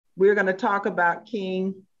We're going to talk about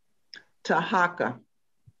King Taharqa.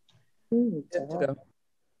 You've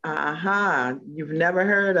never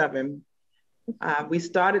heard of him. We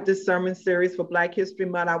started this sermon series for Black History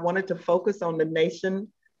Month. I wanted to focus on the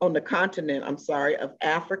continent, of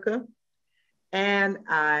Africa. And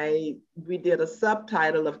we did a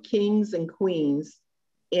subtitle of Kings and Queens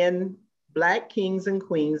in Black Kings and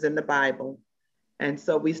Queens in the Bible. And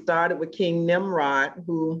so we started with King Nimrod,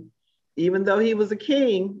 who, even though he was a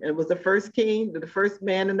king and was the first king, the first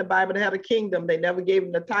man in the Bible to have a kingdom, they never gave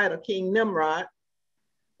him the title King Nimrod.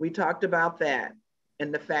 We talked about that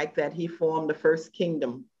and the fact that he formed the first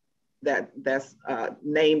kingdom that's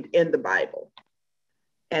named in the Bible.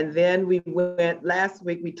 And then last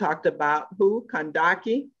week we talked about who?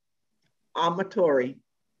 Kandaki Amatori,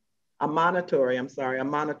 Kandaki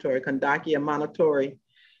Amatori,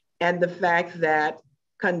 and the fact that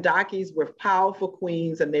Kandakis were powerful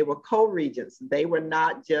queens and they were co-regents. They were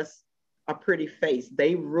not just a pretty face.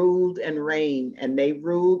 They ruled and reigned, and they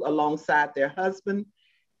ruled alongside their husband,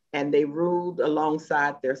 and they ruled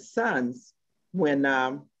alongside their sons when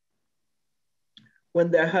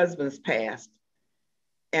their husbands passed.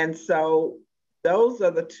 And so those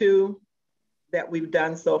are the two that we've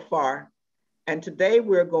done so far. And today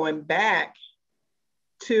we're going back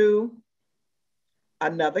to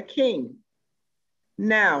another king.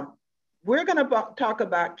 Now, we're going to talk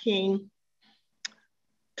about King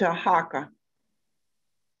Taharqa.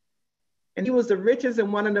 And he was the richest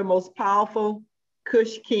and one of the most powerful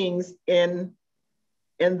Kush kings in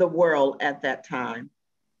the world at that time.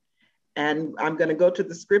 And I'm going to go to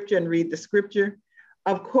the scripture and read the scripture.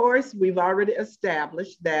 Of course, we've already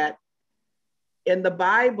established that in the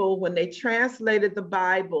Bible, when they translated the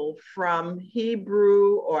Bible from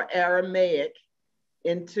Hebrew or Aramaic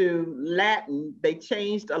into Latin, they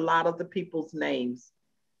changed a lot of the people's names.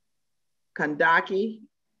 Kandaki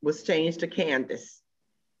was changed to Candace,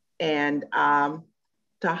 and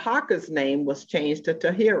Taharqa's name was changed to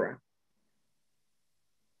Tahira.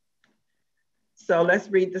 So let's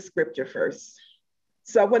read the scripture first.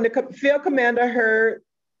 So when the field commander heard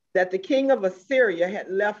that the king of Assyria had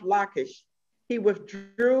left Lachish, he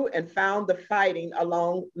withdrew and found the fighting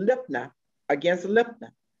along against Libnah.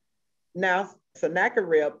 Now,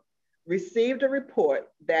 Sennacherib received a report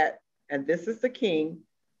that, and this is the king,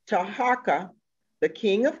 Taharqa, the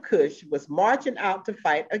king of Cush, was marching out to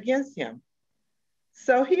fight against him.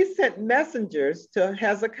 So he sent messengers to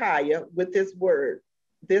Hezekiah with this word.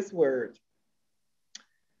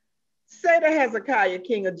 Say to Hezekiah,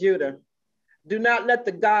 king of Judah, do not let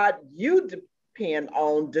the God you depend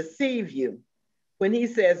on deceive you when he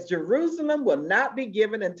says Jerusalem will not be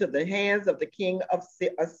given into the hands of the king of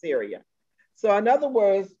Assyria. So in other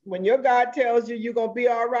words, when your God tells you you're going to be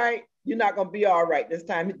all right, you're not going to be all right this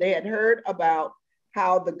time. They had heard about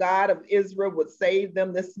how the God of Israel would save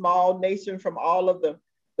them, this small nation, from all of the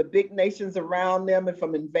big nations around them and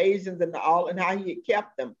from invasions and how he had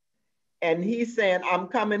kept them. And he's saying, I'm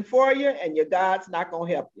coming for you, and your God's not going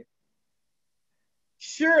to help you.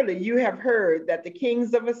 Surely you have heard that the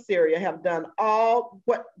kings of Assyria have done all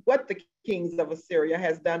what the kings of Assyria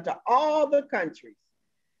has done to all the countries,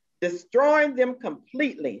 destroying them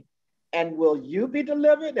completely. And will you be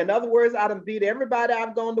delivered? In other words, I done beat everybody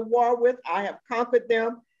I've gone to war with. I have conquered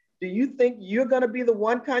them. Do you think you're going to be the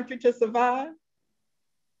one country to survive?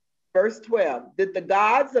 Verse 12, did the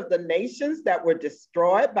gods of the nations that were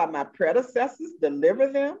destroyed by my predecessors deliver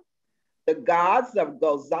them? The gods of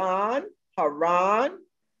Gozan, Haran,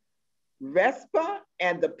 Respa,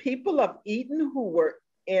 and the people of Eden who were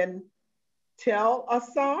in Tel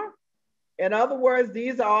Assar? In other words,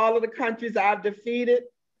 these are all of the countries I've defeated,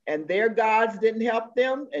 and their gods didn't help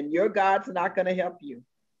them, and your God's not going to help you.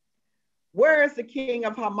 Where is the king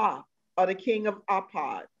of Hamath, or the king of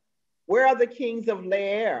Apad? Where are the kings of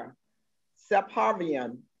Lair,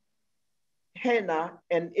 Sepharvaim, Hena,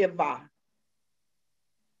 and Ivah?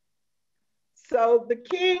 So the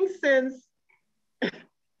king sends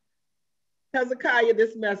Hezekiah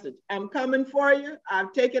this message. I'm coming for you.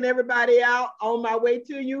 I've taken everybody out on my way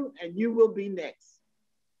to you, and you will be next.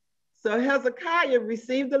 So Hezekiah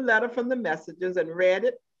received a letter from the messengers and read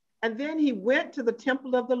it. And then he went to the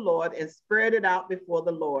temple of the Lord and spread it out before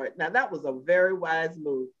the Lord. Now that was a very wise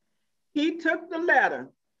move. He took the letter,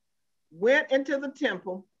 went into the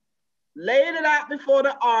temple, laid it out before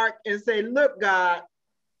the ark and said, look, God,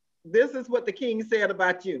 this is what the king said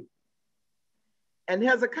about you. And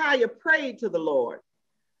Hezekiah prayed to the Lord,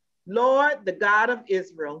 Lord, the God of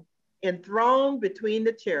Israel, enthroned between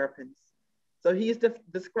the cherubims. So he's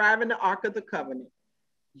describing the Ark of the Covenant.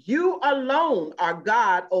 You alone are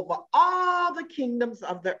God over all the kingdoms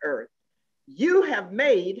of the earth. You have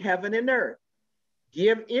made heaven and earth.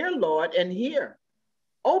 Give ear, Lord, and hear.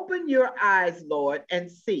 Open your eyes, Lord,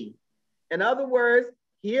 and see. In other words,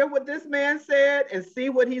 hear what this man said and see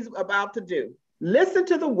what he's about to do. Listen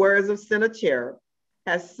to the words of Sennacherib,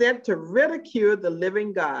 has sent to ridicule the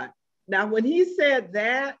living God. Now, when he said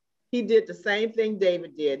that, he did the same thing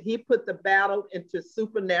David did. He put the battle into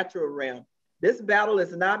supernatural realm. This battle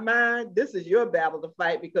is not mine. This is your battle to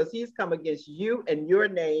fight because he's come against you and your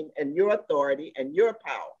name and your authority and your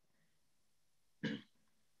power.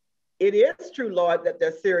 It is true, Lord, that the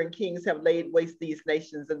Assyrian kings have laid waste these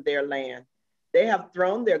nations and their land. They have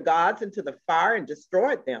thrown their gods into the fire and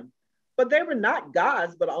destroyed them. But they were not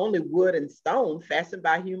gods, but only wood and stone fashioned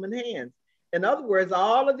by human hands. In other words,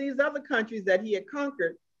 all of these other countries that he had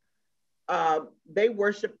conquered, they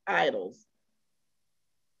worship idols.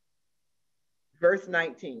 Verse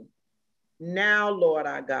 19, now, Lord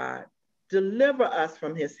our God, deliver us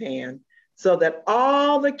from his hand so that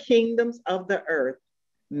all the kingdoms of the earth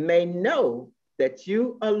may know that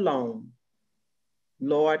you alone,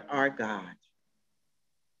 Lord our God.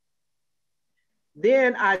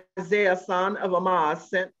 Then Isaiah, son of Amoz,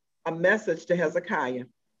 sent a message to Hezekiah.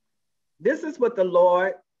 This is what the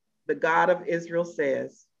Lord, the God of Israel,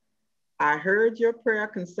 says. I heard your prayer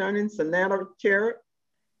concerning Sennacherib,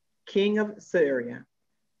 king of Syria.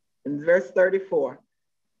 In verse 34,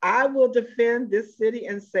 I will defend this city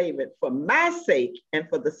and save it for my sake and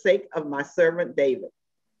for the sake of my servant David.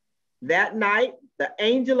 That night, the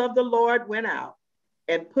angel of the Lord went out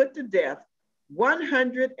and put to death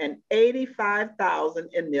 185,000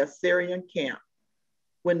 in the Assyrian camp.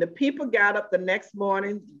 When the people got up the next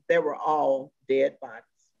morning, they were all dead bodies.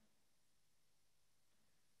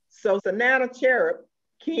 So Sennacherib,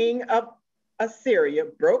 king of Assyria,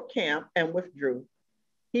 broke camp and withdrew.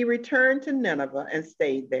 He returned to Nineveh and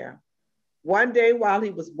stayed there. One day while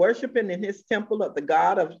he was worshiping in his temple of the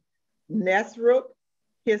god of Nesruk,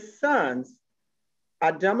 his sons,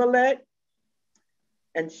 Adammelech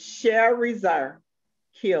and Sharezer,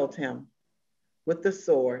 killed him with the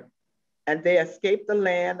sword, and they escaped the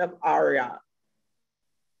land of Ariad.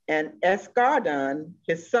 And Escardon,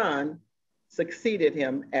 his son, succeeded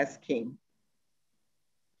him as king.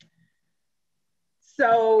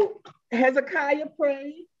 So Hezekiah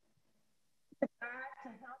prayed to God to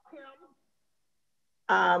help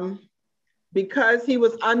him because he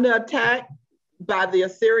was under attack by the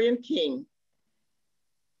Assyrian king.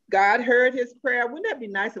 God heard his prayer. Wouldn't that be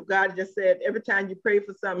nice if God just said, every time you pray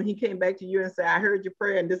for something, he came back to you and said, I heard your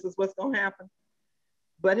prayer and this is what's going to happen.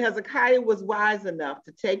 But Hezekiah was wise enough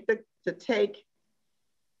to take the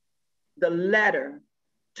letter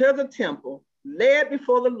to the temple, lay it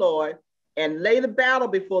before the Lord, and lay the battle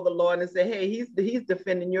before the Lord and say, hey, he's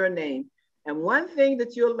defending your name. And one thing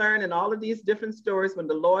that you'll learn in all of these different stories, when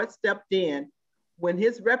the Lord stepped in, when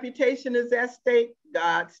his reputation is at stake,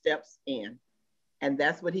 God steps in. And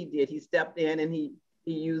that's what he did. He stepped in and he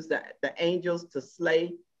used the angels to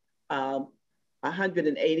slay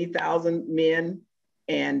 180,000 men.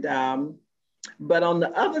 And but on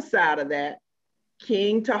the other side of that,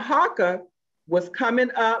 King Taharqa was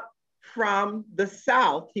coming up from the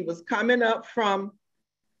south. He was coming up from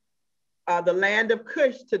the land of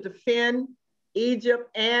Cush to defend Egypt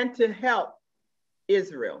and to help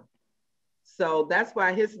Israel. So that's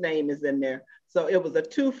why his name is in there. So it was a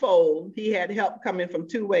twofold. He had help coming from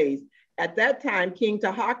two ways. At that time, King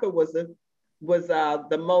Taharqa was the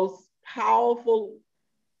most powerful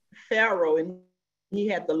pharaoh, and he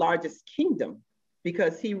had the largest kingdom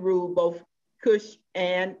because he ruled both Cush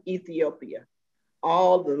and Ethiopia,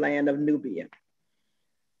 all the land of Nubia.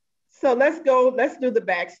 So let's do the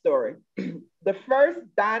backstory. The first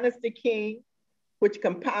dynasty king, which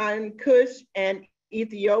combined Cush and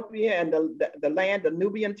Ethiopia and the land of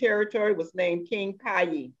Nubian territory, was named King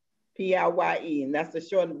Pye, P-I-Y-E, and that's the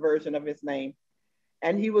shortened version of his name.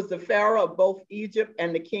 And he was the pharaoh of both Egypt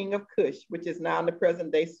and the king of Cush, which is now in the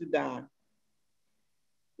present day Sudan.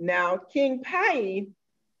 Now, King Pye,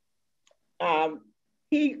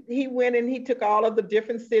 he went and he took all of the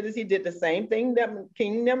different cities. He did the same thing that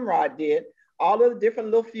King Nimrod did. All of the different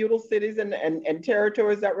little feudal cities and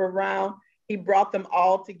territories that were around, he brought them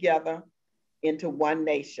all together into one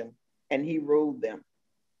nation, and he ruled them.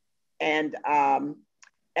 And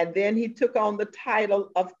then he took on the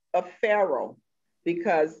title of Pharaoh,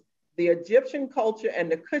 because the Egyptian culture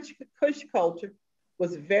and the Cush culture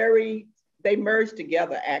was they merged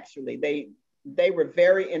together, actually. They were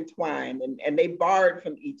very entwined, and they borrowed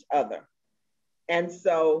from each other. And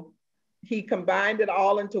so he combined it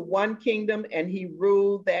all into one kingdom, and he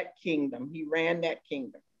ruled that kingdom. He ran that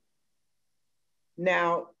kingdom.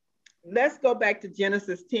 Now, let's go back to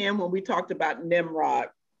Genesis 10 when we talked about Nimrod.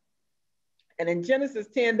 And in Genesis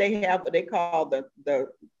 10, they have what they call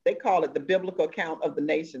they call it the biblical account of the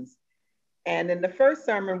nations. And in the first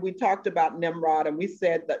sermon, we talked about Nimrod, and we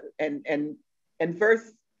said that, and in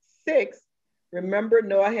verse 6, remember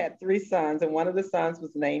Noah had 3 sons, and one of the sons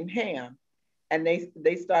was named Ham. And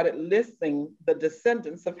they started listing the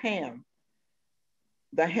descendants of Ham,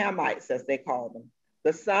 the Hamites, as they called them.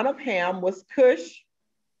 The son of Ham was Cush,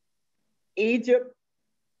 Egypt,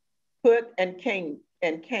 Put, and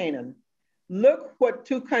Canaan. Look what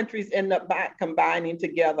 2 countries end up combining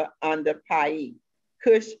together under Pai,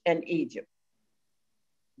 Cush and Egypt.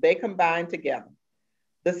 They combined together.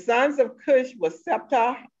 The sons of Cush were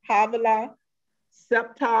Septa, Havilah,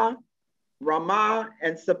 Septa, Ramah,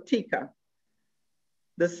 and Septika.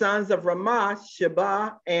 The sons of Ramah,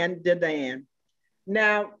 Sheba, and Dedan.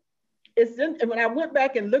 Now, when I went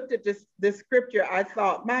back and looked at this scripture, I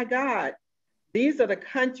thought, my God, these are the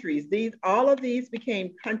countries. All of these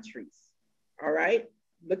became countries. All right,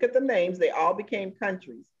 look at the names. They all became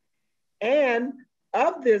countries. And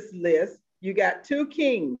of this list, you got 2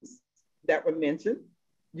 kings that were mentioned.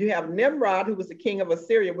 You have Nimrod, who was the king of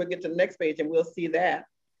Assyria. We'll get to the next page and we'll see that.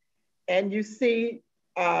 And you see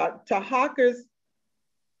Taharqa's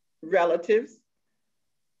relatives,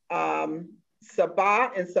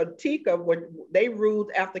 Sabah and Satika, they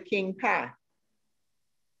ruled after King Pai.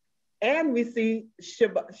 And we see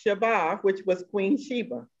Sheba, which was Queen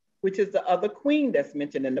Sheba, which is the other queen that's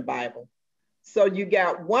mentioned in the Bible. So you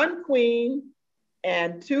got 1 queen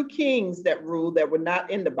and 2 kings that ruled that were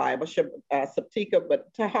not in the Bible, Septika,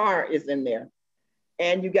 but Tahar is in there.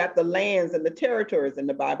 And you got the lands and the territories in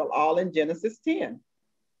the Bible, all in Genesis 10,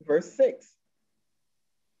 verse 6.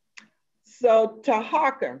 So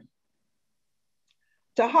Taharqa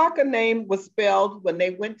name was spelled when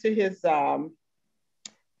they went to his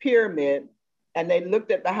pyramid and they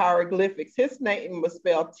looked at the hieroglyphics. His name was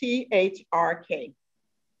spelled Thrk.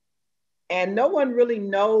 And no one really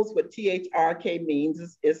knows what Thrk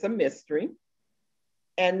means. It's a mystery.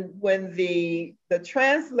 And when the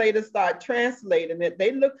translators start translating it,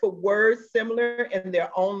 they look for words similar in their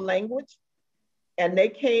own language. And they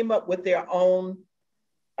came up with their own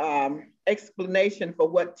explanation for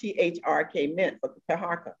what Thrk meant for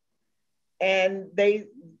Taharqa. And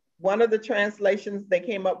one of the translations they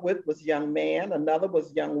came up with was young man, another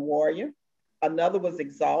was young warrior, another was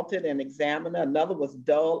exalted and examiner, another was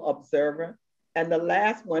dull observer, and the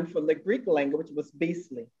last one from the Greek language was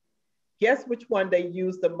beastly. Guess which one they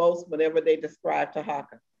used the most whenever they described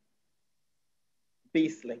Taharqa?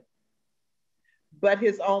 Beastly. But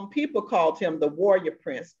his own people called him the warrior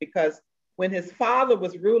prince, because when his father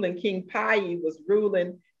was ruling, King Pai was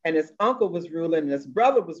ruling, and his uncle was ruling, and his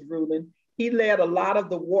brother was ruling, he led a lot of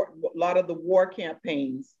the war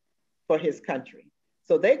campaigns for his country.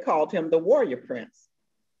 So they called him the warrior prince.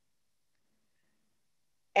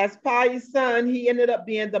 As Pai's son, he ended up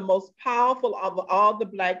being the most powerful of all the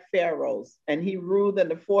Black pharaohs, and he ruled in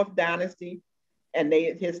the 4th dynasty, and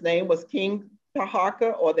his name was King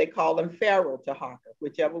Taharqa, or they call him Pharaoh Taharqa,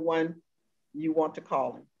 whichever one you want to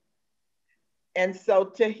call him. And so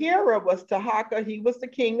Tahira was Taharqa. He was the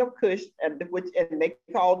king of Cush, and they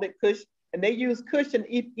called it Cush, and they used Cush and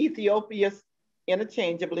Ethiopia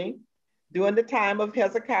interchangeably during the time of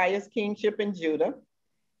Hezekiah's kingship in Judah.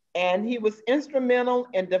 And he was instrumental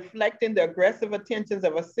in deflecting the aggressive attentions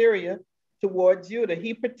of Assyria toward Judah.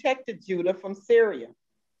 He protected Judah from Syria.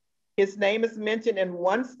 His name is mentioned in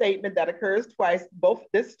one statement that occurs twice.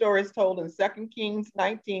 This story is told in 2 Kings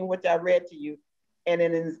 19, which I read to you, and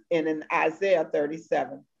in Isaiah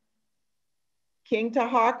 37. King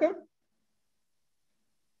Taharqa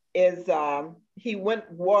he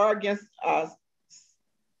went war against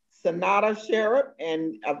Sennacherib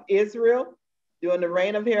and of Israel during the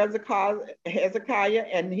reign of Hezekiah,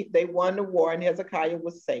 and they won the war, and Hezekiah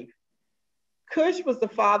was safe. Cush was the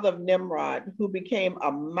father of Nimrod, who became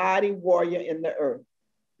a mighty warrior in the earth.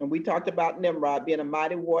 And we talked about Nimrod being a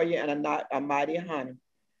mighty warrior and a mighty hunter.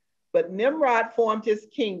 But Nimrod formed his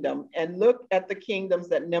kingdom, and look at the kingdoms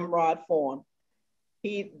that Nimrod formed.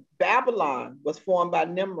 Babylon was formed by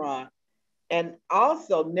Nimrod, and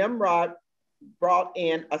also Nimrod brought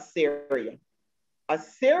in Assyria.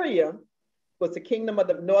 Assyria was the kingdom of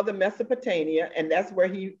the northern Mesopotamia, and that's where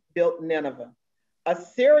he built Nineveh.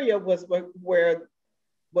 Assyria was where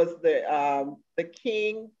the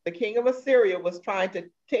king of Assyria was trying to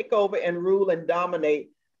take over and rule and dominate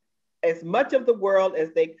as much of the world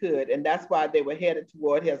as they could, and that's why they were headed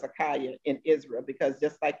toward Hezekiah in Israel, because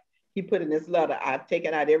just like he put in his letter, I've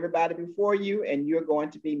taken out everybody before you, and you're going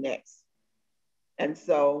to be next. And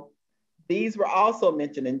so These were also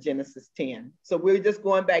mentioned in Genesis 10. So we're just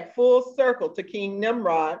going back full circle to King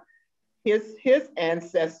Nimrod, his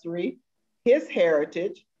ancestry, his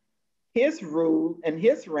heritage, his rule and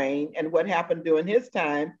his reign, and what happened during his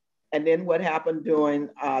time, and then what happened during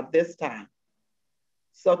this time.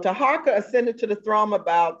 So Taharqa ascended to the throne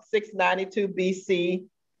about 692 BC.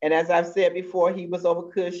 And as I've said before, he was over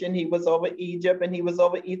Cush, and he was over Egypt, and he was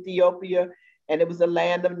over Ethiopia, and it was the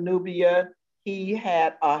land of Nubia. He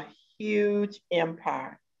had a huge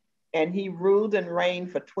empire, and he ruled and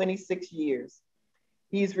reigned for 26 years.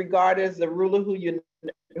 He's regarded as the ruler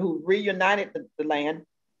who reunited the land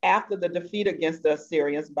after the defeat against the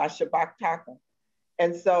Assyrians by Shabak.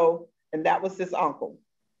 And that was his uncle.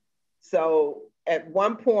 So at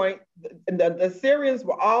one point, the Assyrians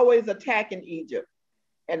were always attacking Egypt.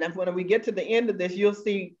 And then when we get to the end of this, you'll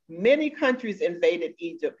see many countries invaded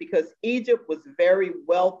Egypt because Egypt was very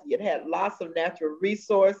wealthy. It had lots of natural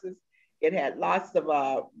resources. It had lots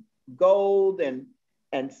of gold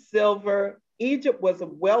and silver. Egypt was a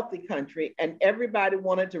wealthy country, and everybody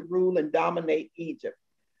wanted to rule and dominate Egypt.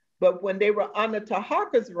 But when they were under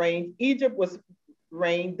Taharqa's reign,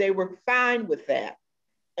 they were fine with that.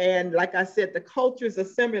 And like I said, the cultures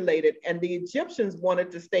assimilated, and the Egyptians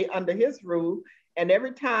wanted to stay under his rule. And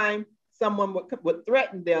every time someone would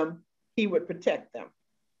threaten them, he would protect them.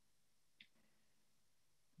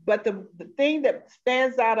 But the thing that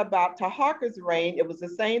stands out about Taharqa's reign, it was the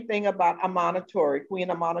same thing about Amanatore, Queen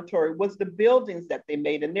Amanatore, was the buildings that they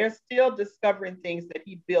made. And they're still discovering things that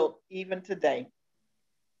he built even today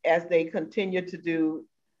as they continue to do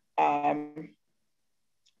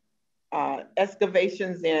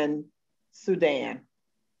excavations in Sudan.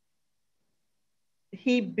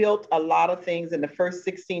 He built a lot of things in the first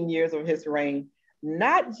 16 years of his reign,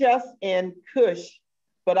 not just in Cush,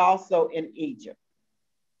 but also in Egypt.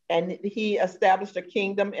 And he established a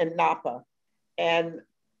kingdom in Napa. And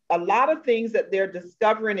a lot of things that they're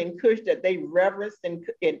discovering in Cush that they reverenced in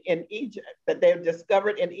Egypt, that they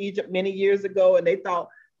discovered in Egypt many years ago, and they thought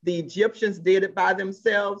the Egyptians did it by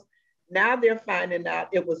themselves. Now they're finding out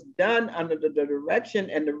it was done under the direction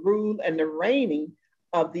and the rule and the reigning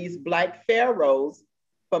of these Black pharaohs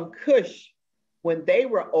from Cush when they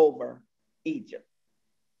were over Egypt.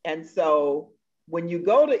 And so when you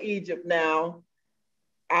go to Egypt now,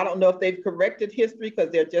 I don't know if they've corrected history because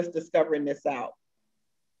they're just discovering this.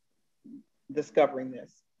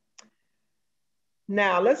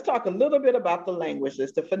 Now let's talk a little bit about the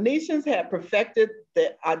languages. The Phoenicians had perfected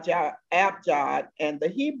the Abjad, and the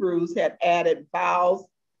Hebrews had added vowels,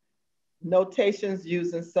 notations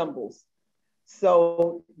using symbols.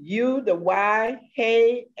 So you, the Y,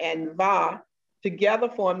 He, and Va together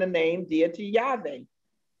form the name deity Yahweh.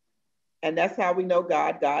 And that's how we know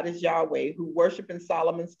God. God is Yahweh, who worship in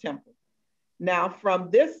Solomon's temple. Now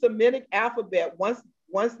from this Semitic alphabet,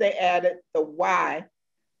 once they added the Y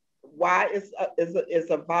is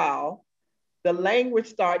a vowel, the language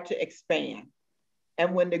started to expand.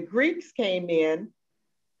 And when the Greeks came in,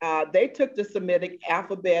 they took the Semitic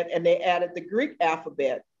alphabet and they added the Greek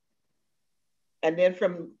alphabet. And then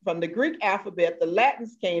from the Greek alphabet, the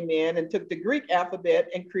Latins came in and took the Greek alphabet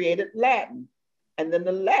and created Latin. And then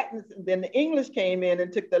the English came in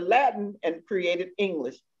and took the Latin and created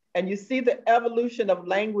English. And you see the evolution of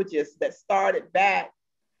languages that started back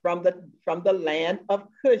from the land of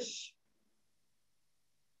Cush.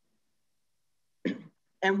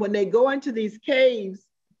 And when they go into these caves,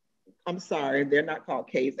 I'm sorry, they're not called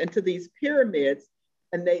caves, into these pyramids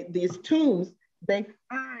and these tombs, they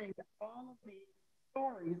find all of these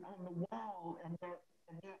stories on the wall,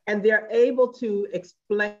 and they're able to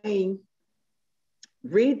explain,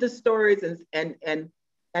 read the stories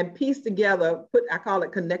and piece together, I call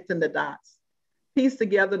it connecting the dots, piece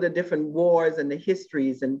together the different wars and the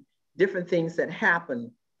histories and different things that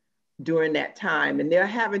happened during that time. And they're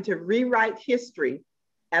having to rewrite history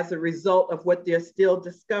as a result of what they're still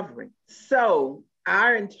discovering. So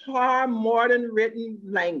our entire modern written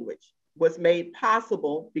language was made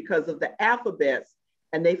possible because of the alphabets,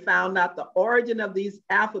 and they found out the origin of these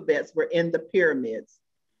alphabets were in the pyramids.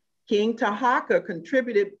 King Taharqa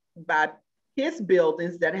contributed by his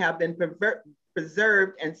buildings that have been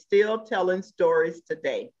preserved and still telling stories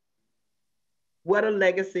today. What a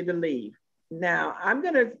legacy to leave. Now, I'm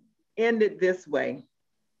going to end it this way.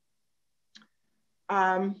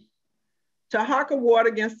 Taharqa warred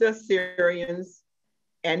against the Assyrians,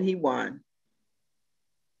 and he won.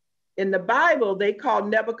 In the Bible, they called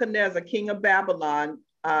Nebuchadnezzar, king of Babylon,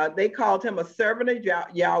 they called him a servant of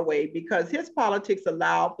Yahweh because his politics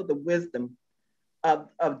allowed for the wisdom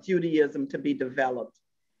of Judaism to be developed.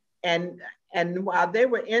 And while they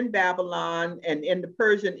were in Babylon and in the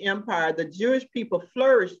Persian Empire, the Jewish people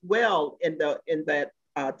flourished well in that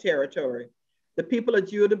territory. The people of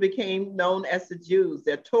Judah became known as the Jews.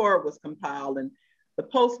 Their Torah was compiled, and the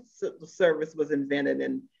postal service was invented,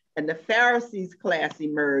 and the Pharisees class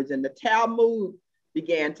emerged, and the Talmud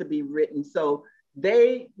began to be written. So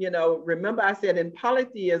they, remember I said in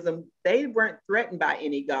polytheism, they weren't threatened by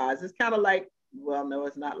any gods. It's kind of like, well, no,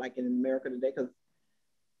 it's not like in America today, because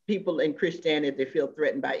people in Christianity, they feel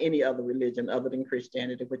threatened by any other religion other than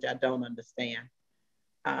Christianity, which I don't understand.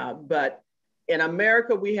 But in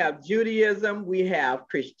America, we have Judaism, we have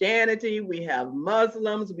Christianity, we have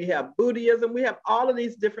Muslims, we have Buddhism, we have all of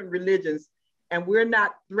these different religions, and we're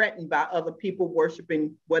not threatened by other people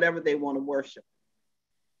worshiping whatever they want to worship.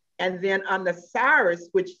 And then under Cyrus,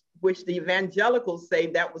 which the evangelicals say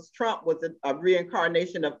that was Trump, was a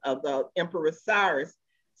reincarnation of the Emperor Cyrus.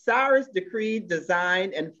 Cyrus decreed,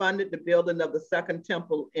 designed, and funded the building of the Second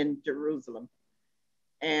Temple in Jerusalem.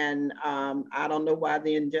 And I don't know why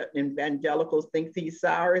the evangelicals think he's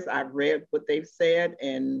Cyrus. I've read what they've said,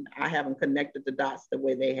 and I haven't connected the dots the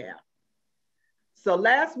way they have. So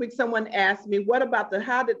last week, someone asked me, what about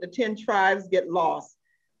how did the 10 tribes get lost?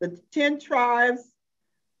 The 10 tribes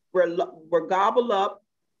were gobbled up.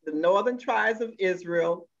 The northern tribes of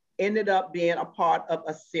Israel ended up being a part of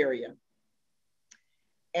Assyria.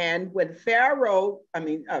 And when Pharaoh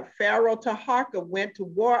Taharqa went to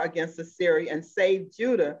war against Assyria and saved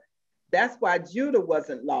Judah, that's why Judah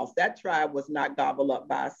wasn't lost. That tribe was not gobbled up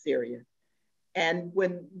by Assyria. And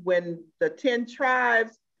when the 10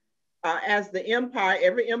 tribes, as the empire,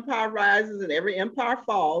 every empire rises and every empire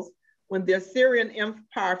falls, when the Assyrian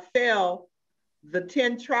empire fell, the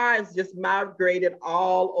 10 tribes just migrated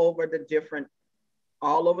all over the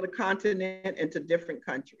continent into different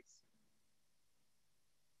countries.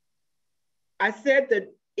 I said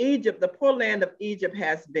that Egypt, the poor land of Egypt,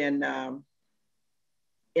 has been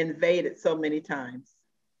invaded so many times,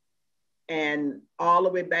 and all the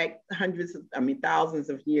way back thousands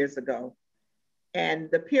of years ago.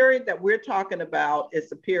 And the period that we're talking about is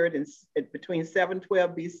the period between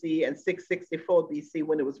 712 BC and 664 BC,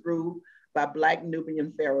 when it was ruled by Black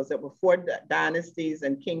Nubian pharaohs. There were 4 dynasties,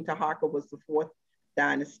 and King Taharqa was the 4th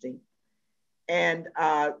dynasty. And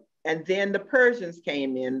then the Persians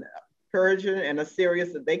came in. Persia and Assyria,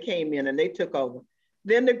 they came in and they took over.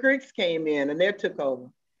 Then the Greeks came in and they took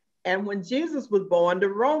over. And when Jesus was born, the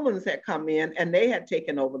Romans had come in and they had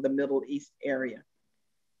taken over the Middle East area.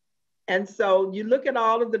 And so you look at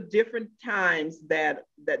all of the different times that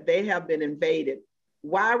they have been invaded.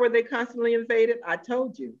 Why were they constantly invaded? I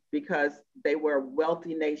told you, because they were a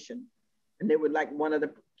wealthy nation, and they were like one of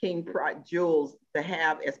the king jewels to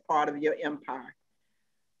have as part of your empire.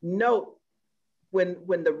 Note,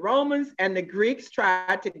 when the Romans and the Greeks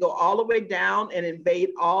tried to go all the way down and invade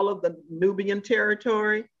all of the Nubian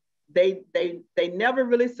territory, they never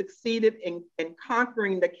really succeeded in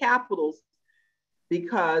conquering the capitals,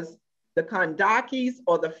 because the Kandakis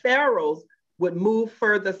or the pharaohs would move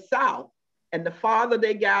further south. And the farther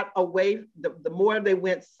they got away, the more they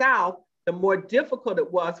went south, the more difficult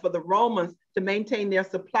it was for the Romans to maintain their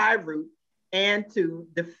supply route and to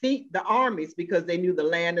defeat the armies, because they knew the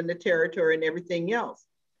land and the territory and everything else.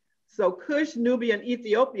 So Kush, Nubia, and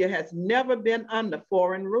Ethiopia has never been under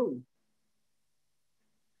foreign rule.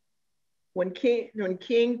 When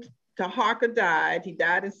King Taharqa died, he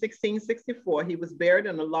died in 1664. He was buried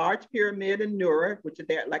in a large pyramid in Nura, which is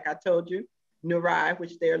there, like I told you, Nurai,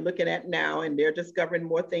 which they're looking at now, and they're discovering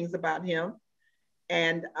more things about him.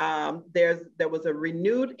 And there was a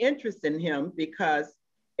renewed interest in him, because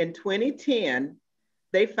in 2010,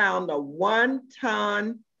 they found a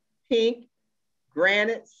 1-ton pink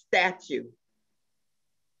granite statue.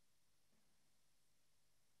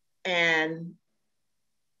 And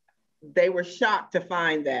they were shocked to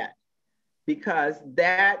find that, because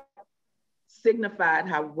that signified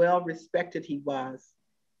how well respected he was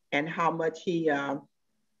and how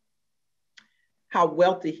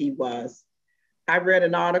wealthy he was. I read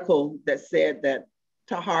an article that said that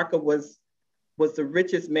Taharqa was the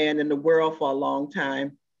richest man in the world for a long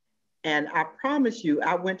time. And I promise you,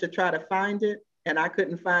 I went to try to find it and I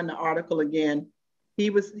couldn't find the article again.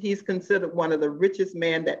 He's considered one of the richest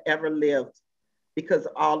men that ever lived, because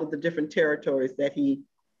of all of the different territories that he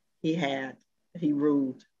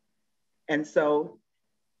ruled. And so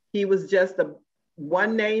he was just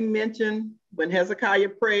one name mentioned when Hezekiah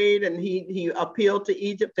prayed and he appealed to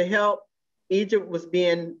Egypt to help. Egypt was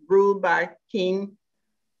being ruled by King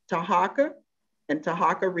Taharqa, and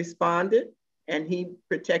Taharqa responded, and he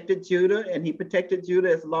protected Judah, and he protected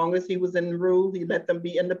Judah as long as he was in rule. He let them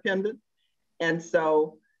be independent. And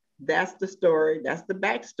so That's the story. That's the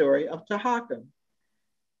backstory of Taharqa.